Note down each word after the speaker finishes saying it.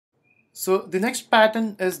So the next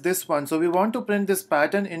pattern is this one. So we want to print this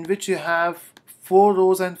pattern in which you have 4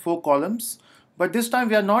 rows and 4 columns, but this time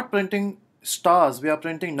we are not printing stars, we are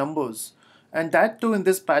printing numbers, and that too in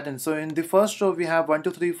this pattern. So in the first row we have 1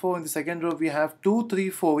 2 3 4, in the second row we have 2 3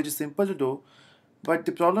 4, which is simple to do, but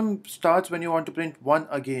the problem starts when you want to print 1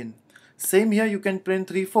 again. Same here, you can print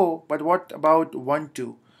 3 4, but what about 1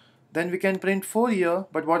 2? Then we can print 4 here,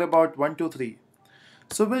 but what about 1 2 3?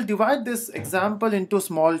 So we'll divide this example into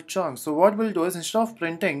small chunks. So what we'll do is, instead of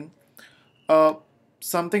printing uh,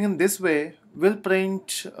 something in this way, we'll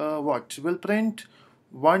print what? We'll print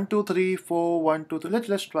 1 2 3 4 1 2 3.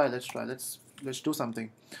 Let's do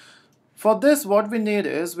something. For this, what we need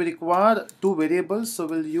is, we require two variables. So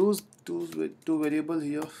we'll use two variable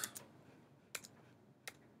here.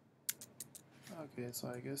 Okay, so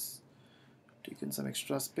I guess taking some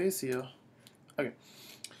extra space here. Okay.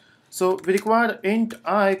 So we require int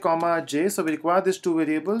I comma j. So we require these two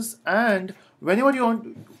variables, and whenever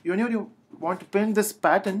you want to print this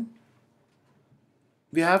pattern,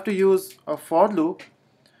 we have to use a for loop.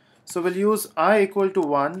 So we'll use I equal to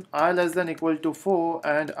 1, I less than equal to 4,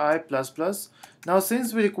 and I plus plus. Now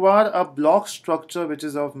since we require a block structure which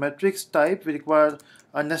is of matrix type, we require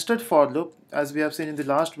a nested for loop, as we have seen in the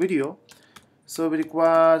last video. So we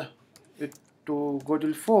require it to go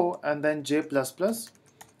till 4 and then j plus plus.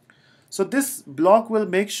 So this block will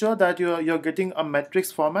make sure that you're getting a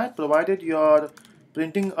matrix format, provided you're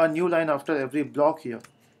printing a new line after every block here.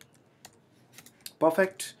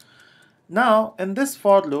 Perfect. Now in this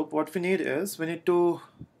for loop, what we need is, we need to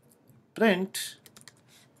print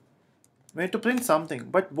something.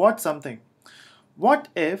 But what something? What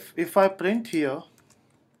if I print here,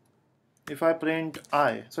 if I print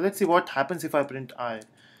I? So let's see what happens if I print I.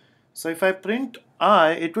 So if I print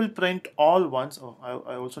I, it will print all ones. Oh,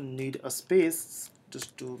 I also need a space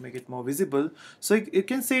just to make it more visible. So you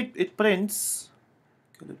can see it prints.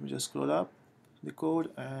 Okay, let me just scroll up the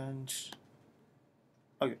code and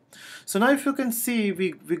okay. So now if you can see,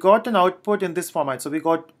 we got an output in this format. So we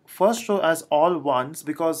got first row as all ones,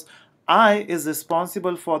 because I is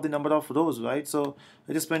responsible for the number of rows, right? So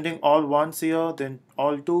it is printing all ones here, then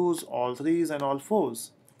all twos, all threes, and all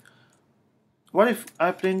fours. What if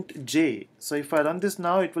I print j? So if I run this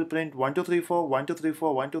now, it will print 1 2 3 4 1 2 3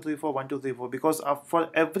 4 1 2 3 4 1 2 3 4, because for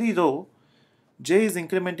every row j is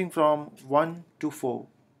incrementing from 1 to 4.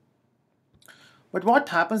 But what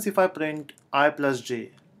happens if I print I plus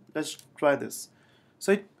j? Let's try this.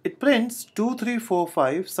 So it prints 2 3 4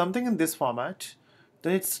 5, something in this format.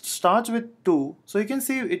 Then it starts with 2. So you can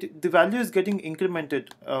see the value is getting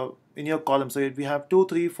incremented in your column. So we have 2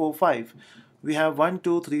 3 4 5, we have 1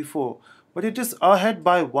 2 3 4, but it is ahead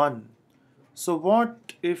by 1. So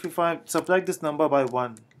what if I subtract this number by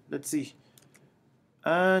 1? Let's see.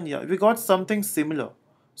 And yeah, we got something similar.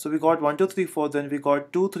 So we got 1 2 3 4, then we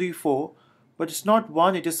got 2 3 4, but it's not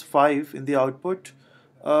 1, it is 5 in the output.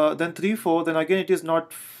 Then 3 4, then again it is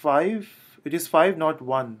not 5, it is 5, not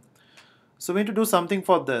 1. So we need to do something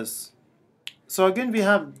for this. So again, we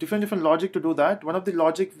have different logic to do that. One of the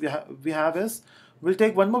logic we have is, we'll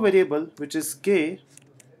take one more variable, which is k.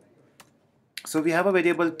 So we have a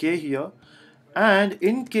variable k here, and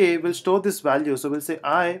in k we'll store this value. So we'll say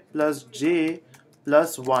I plus j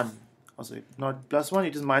plus 1. Oh, sorry, not plus 1,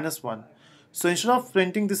 it is minus 1. So instead of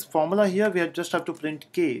printing this formula here, we just have to print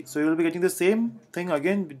k. So you will be getting the same thing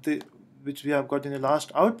again with which we have got in the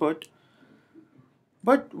last output.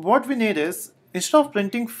 But what we need is, instead of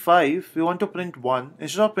printing 5, we want to print 1.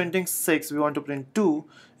 Instead of printing 6, we want to print 2.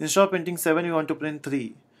 Instead of printing 7, we want to print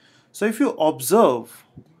 3. So if you observe,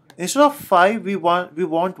 instead of 5, we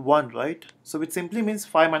want 1, right? So which simply means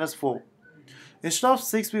 5 minus 4. Instead of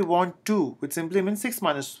 6, we want 2, which simply means 6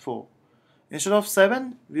 minus 4. Instead of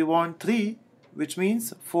 7, we want 3, which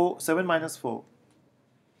means 7 minus 4.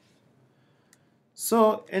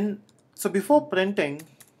 So before printing,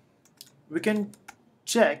 we can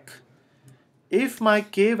check if my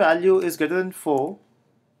k value is greater than 4.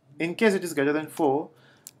 In case it is greater than 4,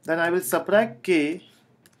 then I will subtract k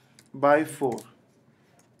by 4.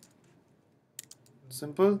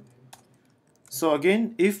 Simple. So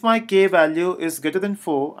again, if my k value is greater than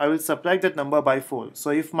 4, I will subtract that number by 4. So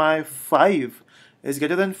if my 5 is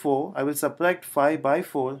greater than 4, I will subtract 5 by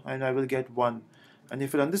 4 and I will get 1. And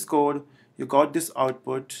if you run this code, you got this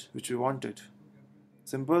output which we wanted.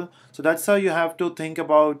 Simple. So that's how you have to think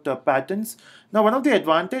about patterns. Now, one of the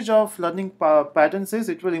advantage of learning patterns is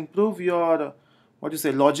it will improve your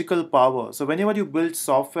logical power. So whenever you build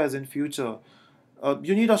softwares in future,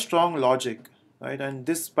 you need a strong logic, right? And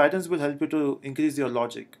these patterns will help you to increase your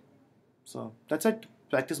logic. So that's it.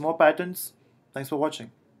 Practice more patterns. Thanks for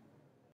watching.